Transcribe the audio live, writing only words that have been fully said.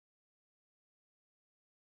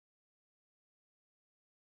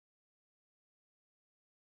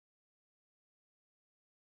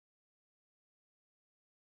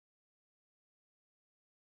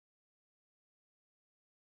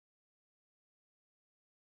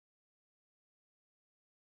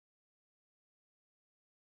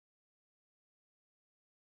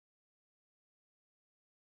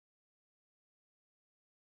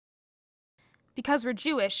Because we're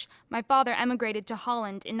Jewish, my father emigrated to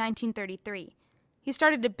Holland in 1933. He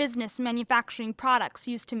started a business manufacturing products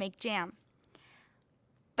used to make jam.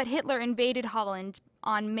 But Hitler invaded Holland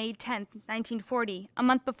on May 10, 1940, a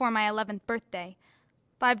month before my 11th birthday.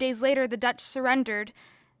 5 days later, the Dutch surrendered,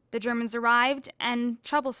 the Germans arrived, and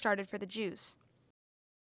trouble started for the Jews.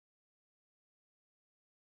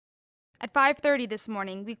 At 5:30 this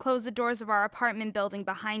morning, we closed the doors of our apartment building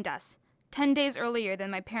behind us, 10 days earlier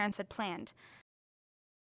than my parents had planned.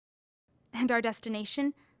 And our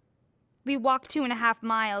destination? We walked 2.5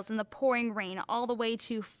 miles in the pouring rain all the way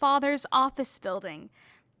to Father's office building.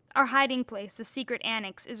 Our hiding place, the secret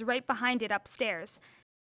annex, is right behind it upstairs.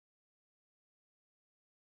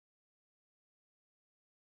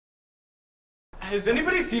 Has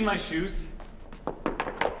anybody seen my shoes?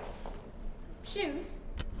 Shoes?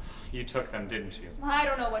 You took them, didn't you? I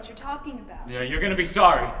don't know what you're talking about. Yeah, you're gonna be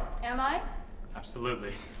sorry. Am I?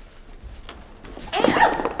 Absolutely.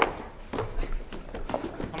 Am?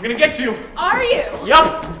 I'm gonna get you! Are you?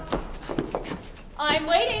 Yup! I'm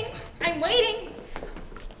waiting. I'm waiting.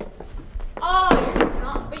 Oh, you're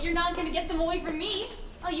strong, but you're not gonna get them away from me.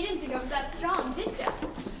 Oh, you didn't think I was that strong, did you?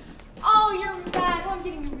 Oh, you're mad. Oh, I'm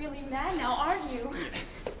getting really mad now, aren't you?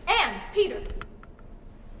 And Peter.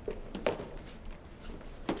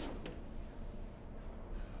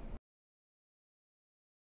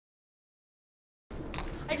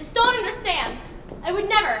 I just don't understand. I would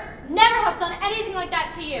never have done anything like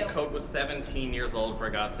that to you. The coat was 17 years old, for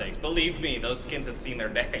God's sakes. Believe me, those skins had seen their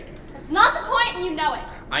day. That's not the point, and you know it.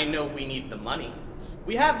 I know we need the money.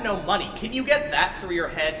 We have no money. Can you get that through your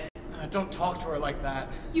head? Don't talk to her like that.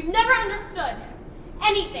 You've never understood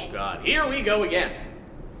anything. God, here we go again.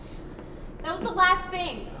 That was the last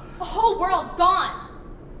thing. The whole world gone.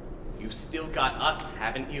 You've still got us,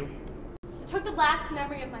 haven't you? You took the last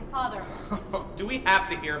memory of my father. Do we have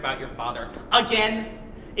to hear about your father again?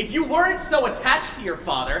 If you weren't so attached to your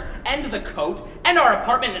father, and the coat, and our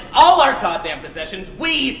apartment, and all our goddamn possessions,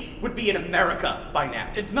 we would be in America by now.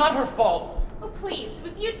 It's not her fault. Oh, please. It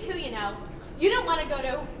was you too, you know. You didn't want to go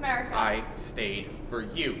to America. I stayed for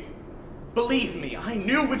you. Believe me, I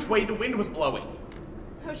knew which way the wind was blowing.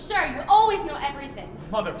 Oh, sure. You always know everything.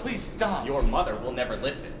 Mother, please stop. Your mother will never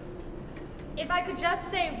listen. If I could just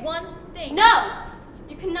say one thing. No!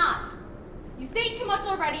 You cannot. You say too much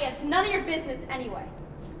already, and it's none of your business anyway.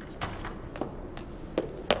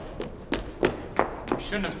 You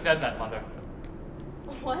shouldn't have said that, Mother.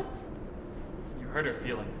 What? You hurt her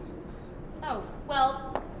feelings. Oh,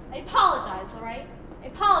 well, I apologize, all right? I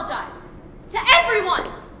apologize. To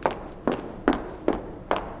everyone!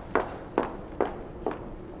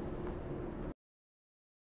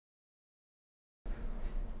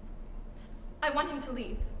 I want him to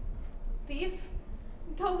leave. Leave?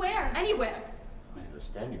 Go where? Anywhere. I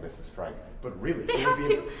understand you, Mrs. Frank, but really... They have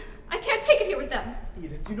to. I can't take it here with them.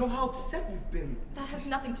 Edith, you know how upset you've been. That has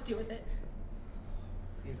nothing to do with it.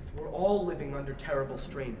 Edith, we're all living under terrible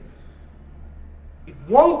strain. It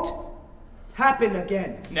won't happen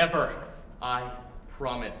again. Never. I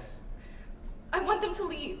promise. I want them to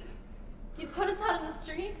leave. You'd put us out in the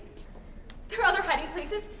street? There are other hiding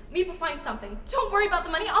places. Maybe we'll find something. Don't worry about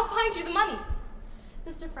the money. I'll find you the money.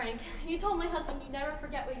 Mr. Frank, you told my husband you'd never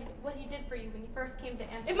forget what he did for you when you first came to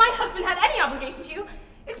Amsterdam. If my husband had any obligation to you,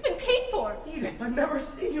 it's been paid for. Edith, I've never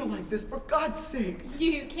seen you like this, for God's sake.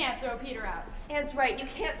 You can't throw Peter out. Anne's right. You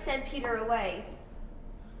can't send Peter away.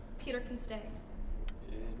 Peter can stay.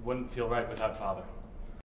 It wouldn't feel right without Father.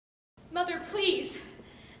 Mother, please.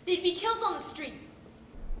 They'd be killed on the street.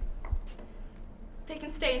 They can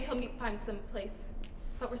stay until Meat finds them a place.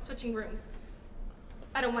 But we're switching rooms.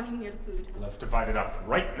 I don't want him near the food. Let's divide it up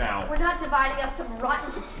right now. We're not dividing up some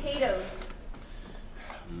rotten potatoes.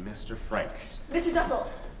 Mr. Frank. Mr. Dussel.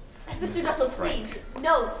 Mr. Dussel, please.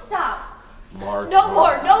 No, stop. Mark. No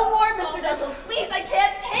more, Mr. Dussel. Please, I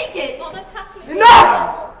can't take it. All that's happening.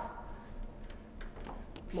 Enough!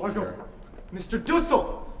 Margot, Mr.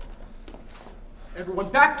 Dussel. Everyone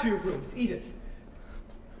back to your rooms. Edith.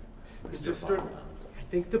 Mr. Stern, I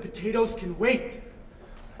think the potatoes can wait.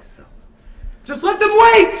 Just let them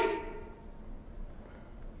wait!